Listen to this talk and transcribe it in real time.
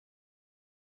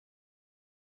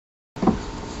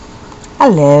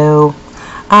Hello.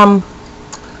 Um,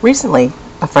 Recently,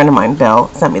 a friend of mine, Bill,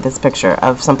 sent me this picture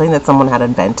of something that someone had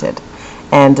invented.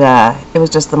 And it was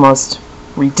just the most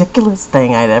ridiculous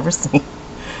thing I'd ever seen.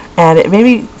 And it made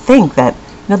me think that,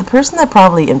 the person that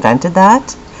probably invented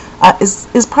that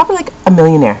is probably like a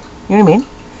millionaire. You know what I mean?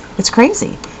 It's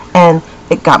crazy. And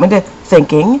it got me to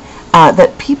thinking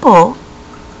that people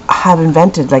have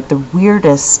invented like the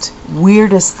weirdest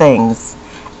things,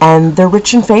 and they're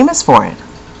rich and famous for it.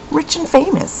 Rich and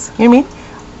famous. You know what I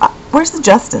mean? Where's the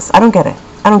justice? I don't get it.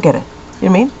 You know what I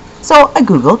mean? So I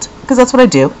Googled, because that's what I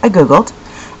do. I Googled.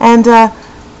 And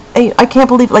I can't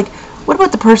believe, like, what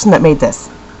about the person that made this?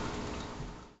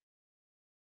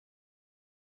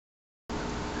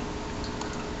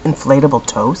 Inflatable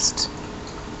toast?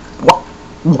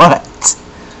 What?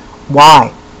 Why?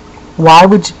 Why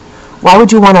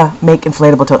would you want to make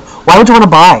inflatable toast? Why would you want to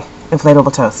buy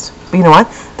inflatable toast? But you know what?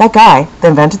 That guy that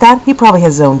invented that, he probably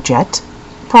has his own jet.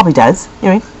 Probably does. You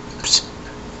know what I mean? Psh,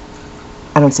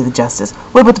 I don't see the justice.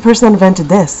 What about the person that invented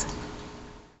this?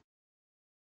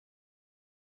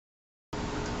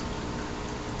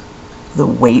 The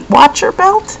Weight Watcher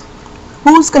belt?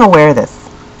 Who's going to wear this?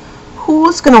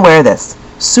 Who's going to wear this?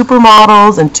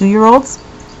 Supermodels and 2-year-olds?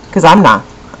 Because I'm not.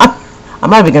 I'm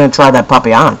not even going to try that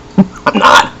puppy on. I'm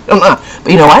not.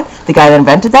 But you know what? The guy that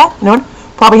invented that, you know what?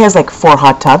 Probably has like 4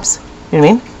 hot tubs. You know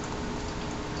what I mean?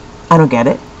 I don't get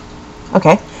it.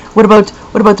 Okay. What about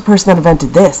the person that invented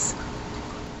this?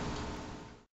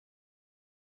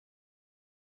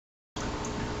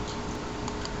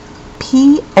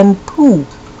 Pee and poo.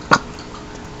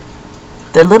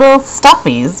 They're little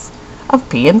stuffies of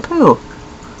pee and poo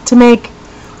to make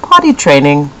potty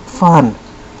training fun.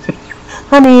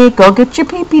 Honey, go get your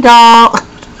pee-pee doll.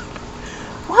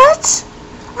 What?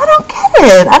 I don't get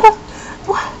it.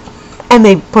 What? And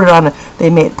they put it on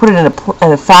put it in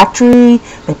a factory.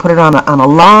 They put it on a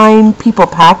line. People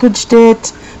packaged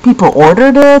it. People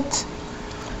ordered it.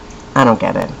 I don't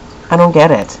get it. I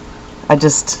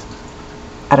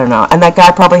don't know. And that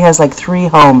guy probably has like 3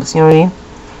 homes. You know what I mean?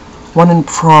 One in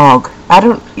Prague.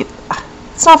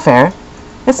 It's not fair.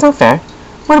 It's not fair.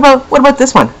 What about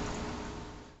this one?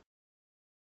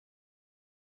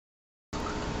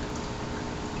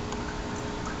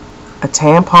 A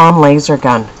tampon laser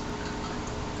gun.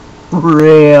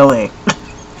 Really?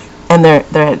 And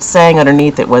they're saying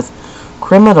underneath it was,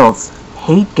 criminals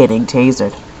hate getting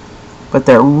tasered, but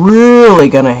they're really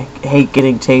gonna hate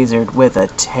getting tasered with a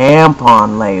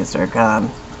tampon laser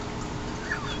gun.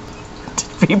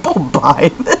 Do people buy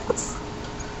this?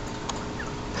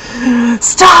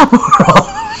 Stop, world!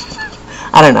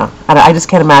 I don't know. I just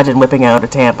can't imagine whipping out a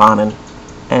tampon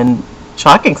and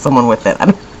shocking someone with it.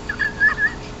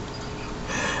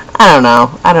 I don't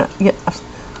know.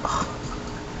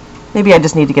 Maybe I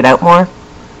just need to get out more.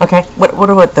 Okay, what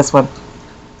about this one?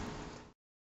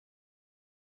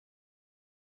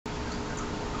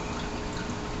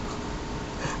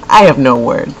 I have no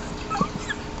words.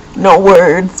 No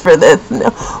words for this. No.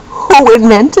 Who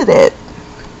invented it?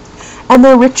 And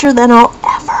they're richer than I'll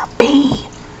ever be.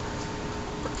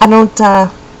 I don't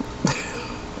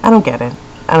get it.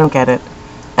 I don't get it.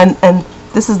 And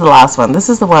this is the last one. This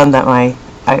is the one that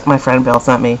my friend Bill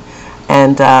sent me.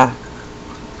 And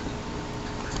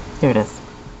here it is.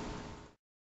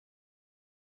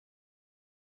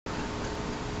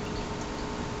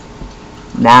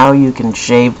 Now you can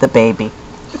shave the baby.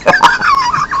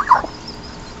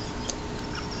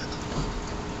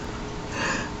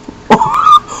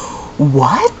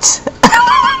 What?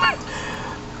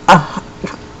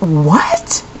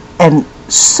 What? And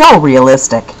so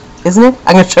realistic, isn't it?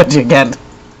 I'm going to show it to you again.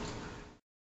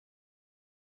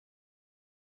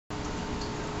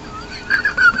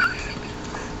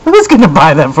 Who's going to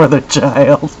buy that for their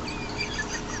child?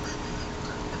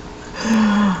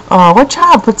 Oh, what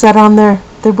child puts that on their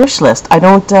wish list? I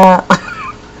don't,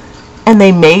 and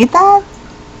they made that?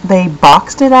 They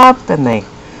boxed it up and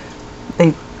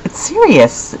it's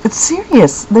serious. It's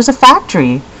serious. There's a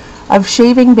factory of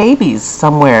shaving babies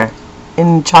somewhere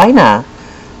in China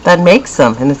that makes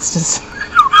them, and it's just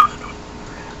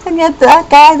and yet that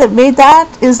guy that made that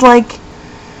is like,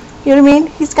 you know what I mean?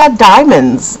 He's got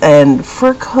diamonds and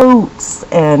fur coats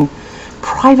and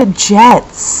private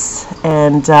jets,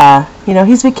 and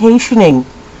he's vacationing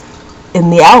in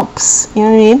the Alps. You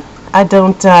know what I mean? I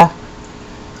don't.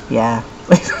 Yeah.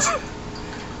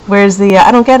 Where's the?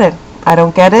 I don't get it. I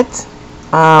don't get it.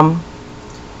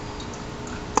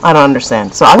 I don't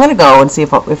understand. So I'm gonna go and see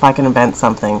if I can invent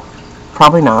something.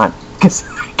 Probably not, because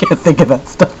I can't think of that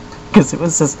stuff. Because it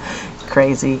was just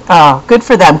crazy. Oh, good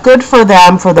for them. Good for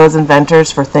them, for those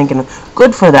inventors, for thinking.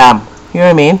 Good for them. You know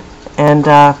what I mean? And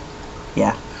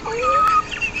Yeah.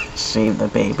 Shave the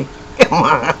baby. Come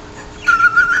on.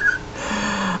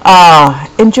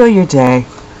 Enjoy your day.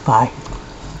 Bye.